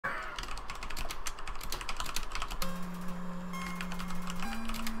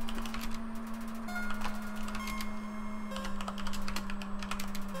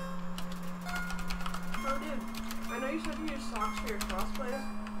your cosplay?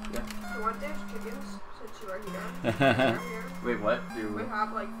 Yeah. Do you want those chickens since you are here? Wait, what? We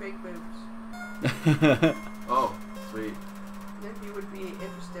have like fake boobs. Oh, sweet. If you would be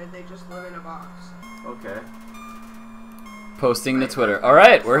interested, they just live in a box. Okay. Posting to Twitter. All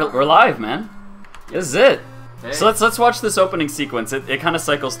right, we're live, man. This is it. Hey. So let's watch this opening sequence. It kind of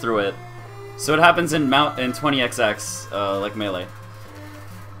cycles through it. So it happens in 20XX, like Melee.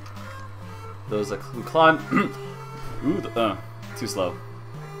 Those who climb. Ooh, too slow.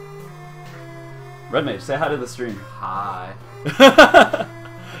 RedMage, say hi to the stream. Hi.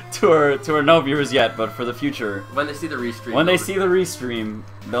 to our no viewers yet, but for the future. When they see the restream. When they see the restream,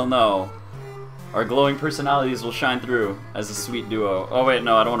 they'll know. Our glowing personalities will shine through as a sweet duo. Oh wait,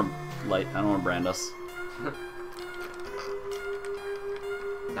 no, I don't want to light. I don't want to brand us.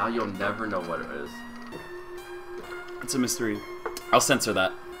 Now you'll never know what it is. It's a mystery. I'll censor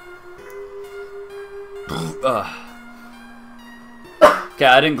that. Okay,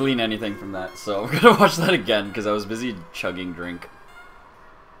 I didn't glean anything from that, so we're gonna watch that again because I was busy chugging drink.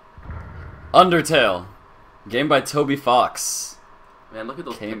 Undertale, game by Toby Fox. Man, look at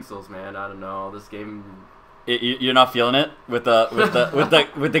those pixels, man. I don't know. This game. You're not feeling it with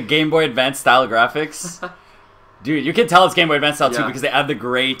the Game Boy Advance style graphics, dude. You can tell it's Game Boy Advance style too because they add the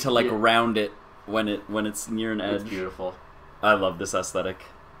gray to like round it when it's near an edge. It's beautiful. I love this aesthetic.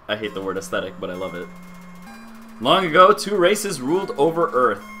 I hate the word aesthetic, but I love it. Long ago, two races ruled over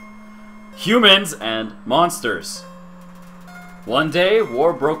Earth. Humans and monsters. One day,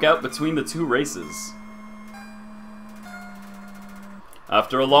 war broke out between the two races.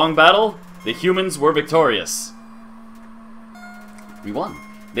 After a long battle, the humans were victorious. We won.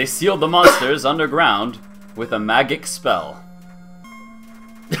 They sealed the monsters underground with a magic spell.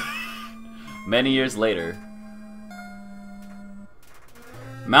 Many years later.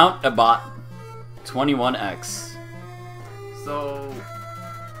 Mount Abbott 21X. So,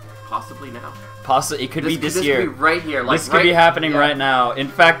 possibly now. It could be this year. This could be right here. Like this could be happening right now. In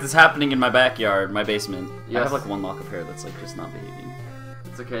fact, it's happening in my backyard, my basement. Yes. I have like one lock of hair that's like just not behaving.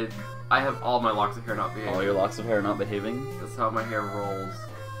 It's okay. I have all my locks of hair not behaving. All your locks of hair not behaving? That's how my hair rolls.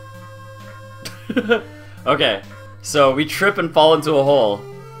 Okay, so we trip and fall into a hole,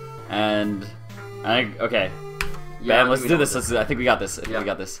 and okay. Yeah, Bam, let's do this. I think we got this. Yeah. We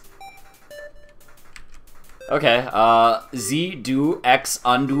got this. Okay, Z, do, X,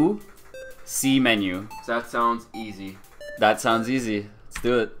 undo, C menu. That sounds easy. That sounds easy. Let's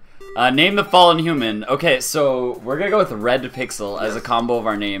do it. Name the fallen human. Okay, so we're gonna go with Red Pixel as a combo of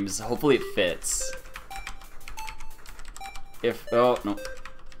our names. Hopefully it fits. Oh, no.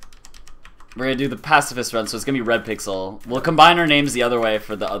 We're gonna do the pacifist run, so it's gonna be Red Pixel. We'll combine our names the other way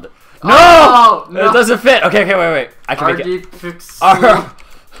for the other. No! Oh, no! It doesn't fit! Okay, wait. I can make it. Pixel.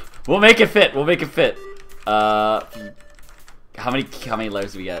 We'll make it fit. How many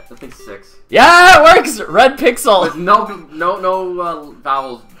letters do we get? I think 6. Yeah, it works! Red Pixel! With no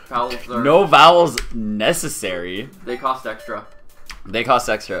vowels. No vowels necessary. They cost extra.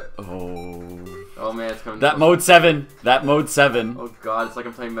 Oh man, it's coming. That mode 7. Oh god, it's like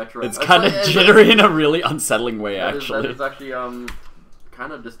I'm playing Metro. It's kind of jittery in a really unsettling way, actually. That is actually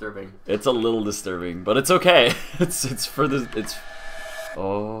kind of disturbing. It's a little disturbing, but it's okay. It's for the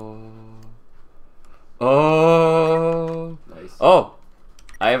Nice. Oh,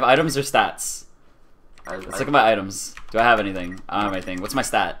 I have items or stats. Let's look at my items. Do I have anything? I don't have anything. What's my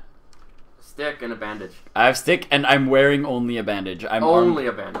stat? Stick and a bandage. I have stick, and I'm wearing only a bandage. I'm only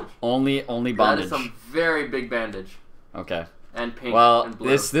a bandage. Only bandage. That is some very big bandage. Okay. And pink. Well, and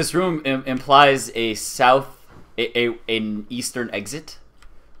blue. this room implies an eastern exit.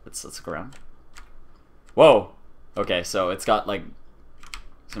 Let's look around. Whoa. Okay, so it's got like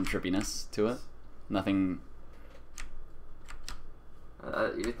some trippiness to it. Nothing.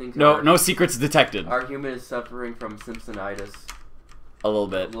 You think no secrets detected. Our human is suffering from Simpsonitis. A little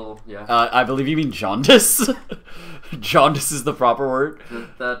bit. Yeah. I believe you mean jaundice. Jaundice is the proper word.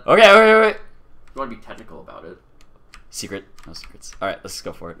 Okay, wait. You want to be technical about it. Secret. No secrets. Alright, let's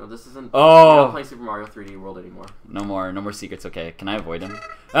go for it. No, this isn't. Oh! We're not playing Super Mario 3D World anymore. No more secrets. Okay, can I avoid him?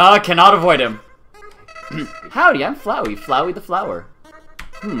 I cannot avoid him. Howdy, I'm Flowey. Flowey the flower.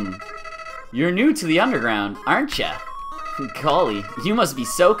 You're new to the underground, aren't ya? Golly, you must be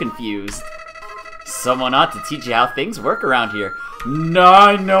so confused. Someone ought to teach you how things work around here. No,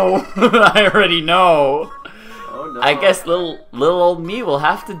 I know. I already know. Oh no. I guess little old me will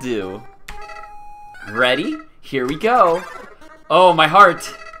have to do. Ready? Here we go. Oh, my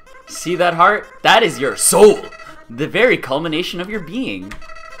heart. See that heart? That is your soul. The very culmination of your being.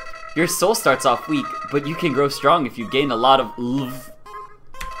 Your soul starts off weak, but you can grow strong if you gain a lot of love.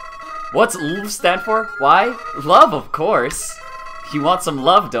 What's love stand for? Why? Love, of course. You want some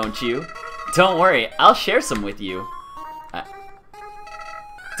love, don't you? Don't worry, I'll share some with you.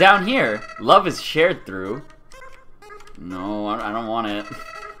 Down here, love is shared through... No, I don't want it.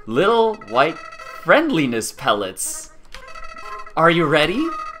 Little white friendliness pellets. Are you ready?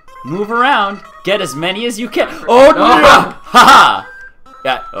 Move around. Get as many as you can. Oh no! Haha!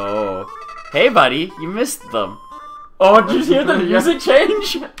 Yeah. Oh. Hey, buddy, you missed them. Oh, did you hear the music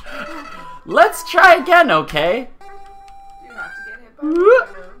change? Let's try again, okay? Do you have to get hit by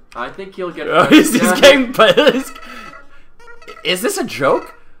it? I think he'll get. Oh, he's getting pissed. Is this a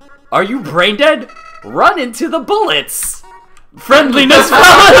joke? Are you brain dead? Run into the bullets. Friendliness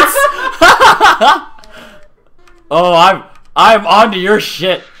pellets. Oh, I'm onto your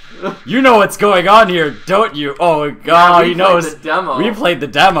shit. You know what's going on here, don't you? Oh god, you know the demo. We played the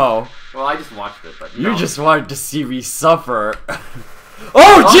demo. Well, I just watched it, but you just wanted to see me suffer.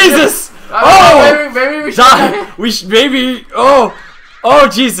 Oh Jesus! Maybe we should. Maybe. Oh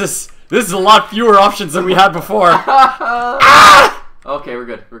Jesus! This is a lot fewer options than we had before. Ah! Okay, we're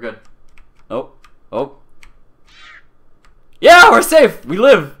good. We're good. Oh. Yeah, we're safe. We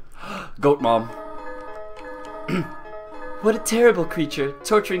live. Goat mom. What a terrible creature,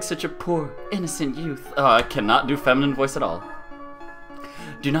 torturing such a poor, innocent youth. Oh, I cannot do feminine voice at all.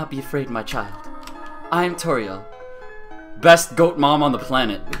 Do not be afraid, my child. I am Toriel, best goat mom on the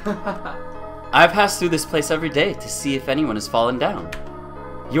planet. I pass through this place every day to see if anyone has fallen down.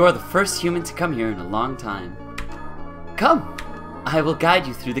 You are the first human to come here in a long time. Come, I will guide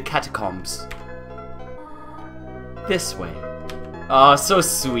you through the catacombs. This way. Oh, so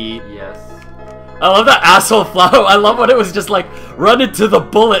sweet. Yes. I love that asshole flow. I love when it was just like, run into the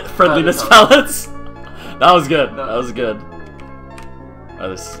bullet friendliness pellets. That was good. That was good.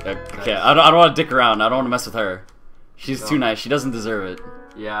 Okay, I don't want to dick around. I don't want to mess with her. She's too nice. She doesn't deserve it.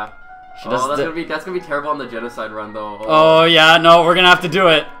 Yeah. She doesn't. That's gonna be terrible on the genocide run, though. Oh yeah, no, we're gonna have to do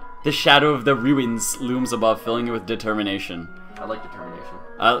it. The shadow of the ruins looms above, filling you with determination. I like determination.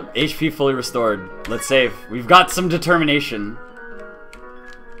 HP fully restored. Let's save. We've got some determination.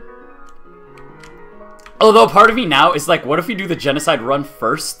 Although part of me now is like, what if we do the genocide run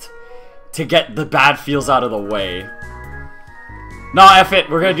first to get the bad feels out of the way? No, F it.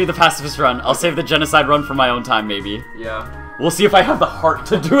 We're gonna do the pacifist run. I'll save the genocide run for my own time, maybe. Yeah. We'll see if I have the heart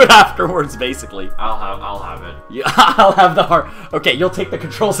to do it afterwards, basically. I'll have it. Yeah, I'll have the heart. Okay, you'll take the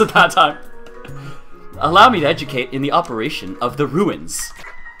controls at that time. Allow me to educate in the operation of the ruins.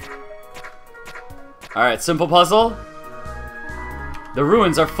 Alright, simple puzzle. The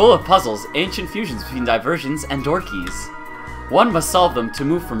ruins are full of puzzles, ancient fusions between diversions and door keys. One must solve them to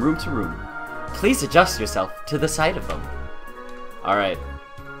move from room to room. Please adjust yourself to the sight of them. Alright.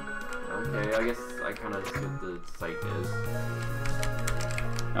 Okay, I guess I kind of see what the sight is.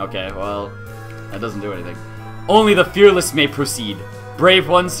 Okay, well, that doesn't do anything. Only the fearless may proceed. Brave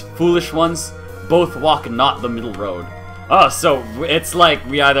ones, foolish ones, both walk not the middle road. Oh, so it's like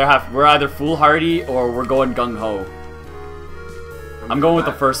we're either foolhardy or we're going gung-ho. I'm going with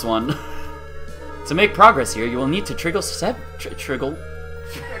the first one. To make progress here, you will need to trigger several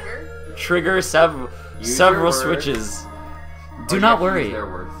switches. Do not worry. Use their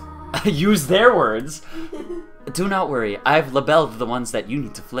words. Use their words. Do not worry. I've labelled the ones that you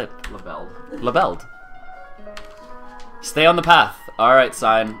need to flip. Labelled. Stay on the path. All right,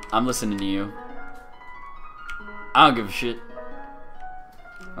 sign. I'm listening to you. I don't give a shit.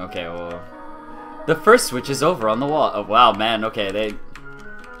 Okay, well. The first switch is over on the wall. Oh, wow, man. Okay, they...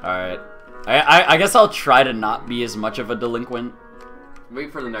 Alright. I guess I'll try to not be as much of a delinquent.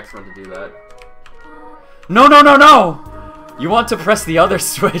 Wait for the next one to do that. No, no, no, no! You want to press the other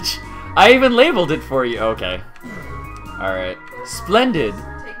switch. I even labeled it for you. Okay. Alright. Splendid.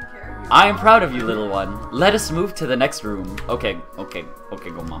 I am proud of you, little one. Let us move to the next room. Okay,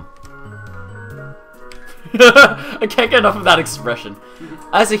 go, Mom. I can't get enough of that expression.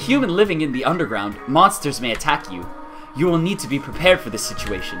 As a human living in the underground, monsters may attack you. You will need to be prepared for this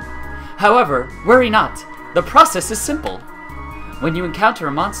situation. However, worry not. The process is simple. When you encounter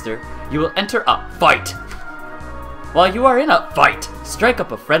a monster, you will enter a fight. While you are in a fight, strike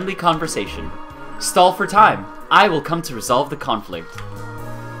up a friendly conversation. Stall for time. I will come to resolve the conflict.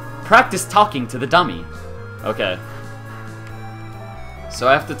 Practice talking to the dummy. Okay. So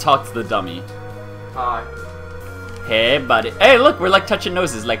I have to talk to the dummy. Hi. Hey, buddy. Hey, look, we're like touching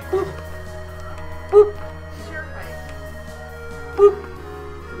noses, like boop, boop, boop.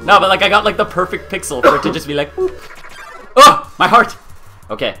 No, but like I got like the perfect pixel for it to just be like boop. Oh, my heart.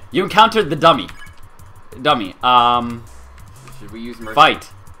 Okay, you encountered the dummy. Dummy. Should we use mercy? Fight.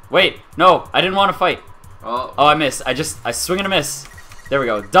 Wait, no, I didn't want to fight. Oh, I miss. I swing and a miss. There we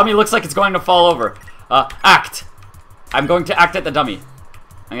go. Dummy looks like it's going to fall over. Act. I'm going to act at the dummy.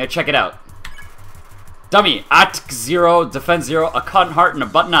 I'm gonna check it out. Dummy, act 0, defense 0, a cotton heart and a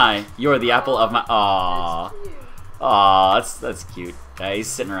button eye. You are the apple of my. Aww. Aww, that's cute. Yeah, he's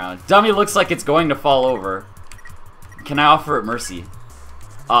sitting around. Dummy looks like it's going to fall over. Can I offer it mercy?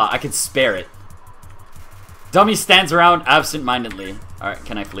 I can spare it. Dummy stands around absent-mindedly. Alright,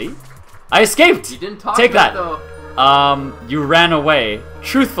 can I flee? I escaped! You didn't talk Take that! though. You ran away.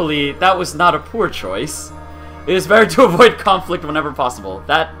 Truthfully, that was not a poor choice. It is better to avoid conflict whenever possible.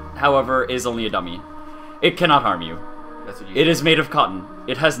 That, however, is only a dummy. It cannot harm you. That's what you It is made of cotton.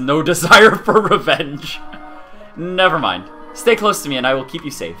 It has no desire for revenge. Never mind. Stay close to me and I will keep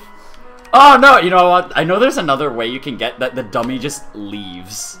you safe. Oh no, you know what? I know there's another way you can get that the dummy just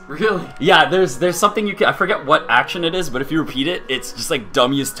leaves. Really? Yeah, there's something you can, I forget what action it is, but if you repeat it, it's just like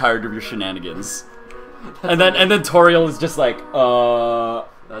dummy is tired of your shenanigans. and then Toriel is just like,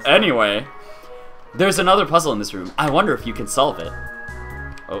 That's anyway. There's another puzzle in this room. I wonder if you can solve it.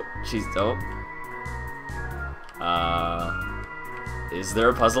 Oh, is there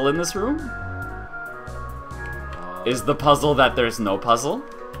a puzzle in this room? Is the puzzle that there's no puzzle?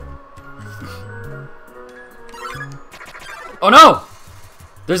 Oh no!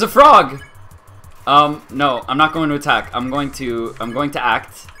 There's a frog! No, I'm not going to attack. I'm going to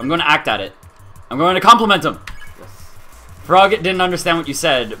act. I'm going to act at it. I'm going to compliment him. Yes. Frog didn't understand what you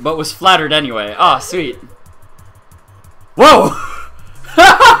said, but was flattered anyway. Ah, sweet. Whoa!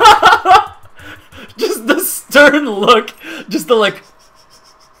 Just the stern look. Just the like,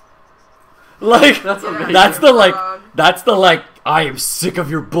 That's amazing. that's the like, I am sick of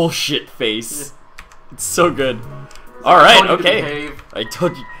your bullshit face. It's so good. Alright, okay. I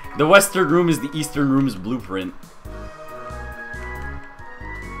told you. The western room is the eastern room's blueprint.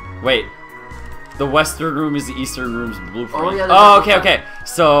 Wait. The western room is the eastern room's blueprint. Oh, yeah, oh okay.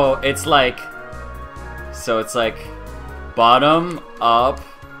 So it's like bottom, up.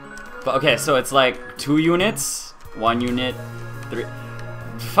 Okay, so it's like 2 units, 1 unit, 3.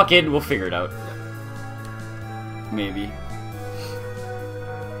 Fuck it, we'll figure it out. Maybe.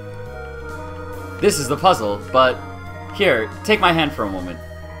 This is the puzzle, but here, take my hand for a moment.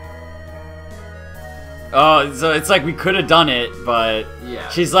 Oh, so it's like we could have done it, but yeah.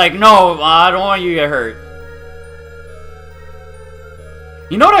 She's like, no, I don't want you to get hurt.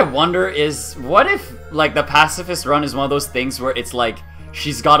 You know what I wonder is, what if, like, the pacifist run is one of those things where it's like,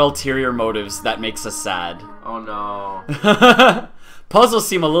 she's got ulterior motives that makes us sad. Oh no. Puzzles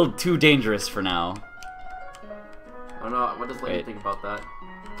seem a little too dangerous for now. Oh no, what does Lady think about that?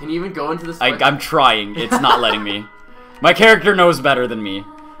 Can you even go into this? I'm trying, it's not letting me. My character knows better than me.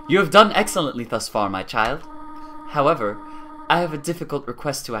 You have done excellently thus far, my child. However, I have a difficult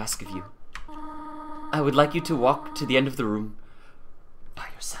request to ask of you. I would like you to walk to the end of the room by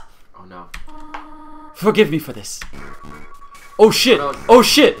yourself. Oh no. Forgive me for this. Oh shit! Oh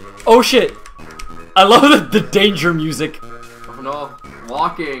shit! Oh shit! I love the danger music. Oh no.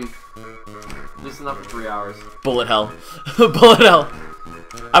 Walking. This is enough for 3 hours. Bullet hell. Bullet hell.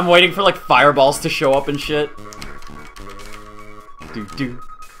 I'm waiting for like fireballs to show up and shit. Do do.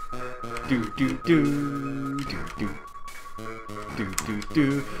 Do do do do do do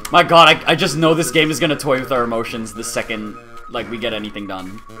do. My god, I just know this game is gonna toy with our emotions the second like we get anything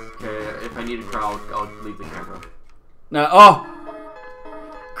done. Okay, if I need to cry, I'll leave the camera. No, oh!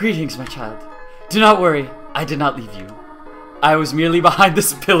 Greetings, my child. Do not worry, I did not leave you. I was merely behind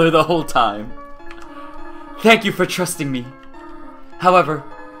this pillar the whole time. Thank you for trusting me. However,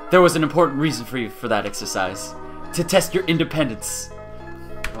 there was an important reason for you for that exercise. To test your independence.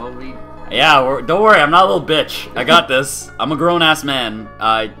 Well, yeah, don't worry, I'm not a little bitch. I got this. I'm a grown-ass man.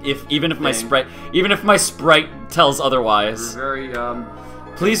 Even if my sprite tells otherwise. You're very,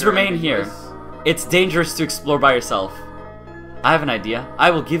 Please remain here. It's dangerous to explore by yourself. I have an idea.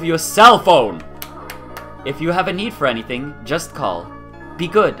 I will give you a cell phone. If you have a need for anything, just call. Be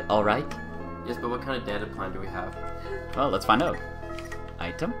good, alright? Yes, but what kind of data plan do we have? Well, let's find out.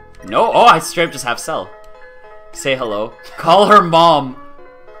 Item? No, oh, I straight up just have cell. Say hello. Call her mom.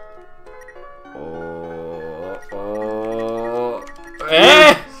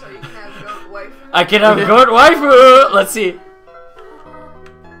 Eh! So you can have goat waifu? I can have goat waifu! Let's see.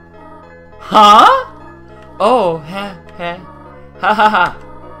 Huh? Oh, ha ha. Ha ha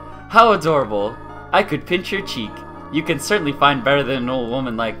ha. How adorable. I could pinch your cheek. You can certainly find better than an old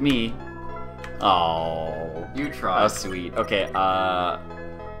woman like me. Oh. You try. How sweet. Okay,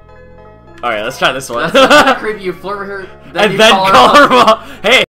 Alright, let's try this one. That's creepy. You flirt with her, and then call her mom. Hey!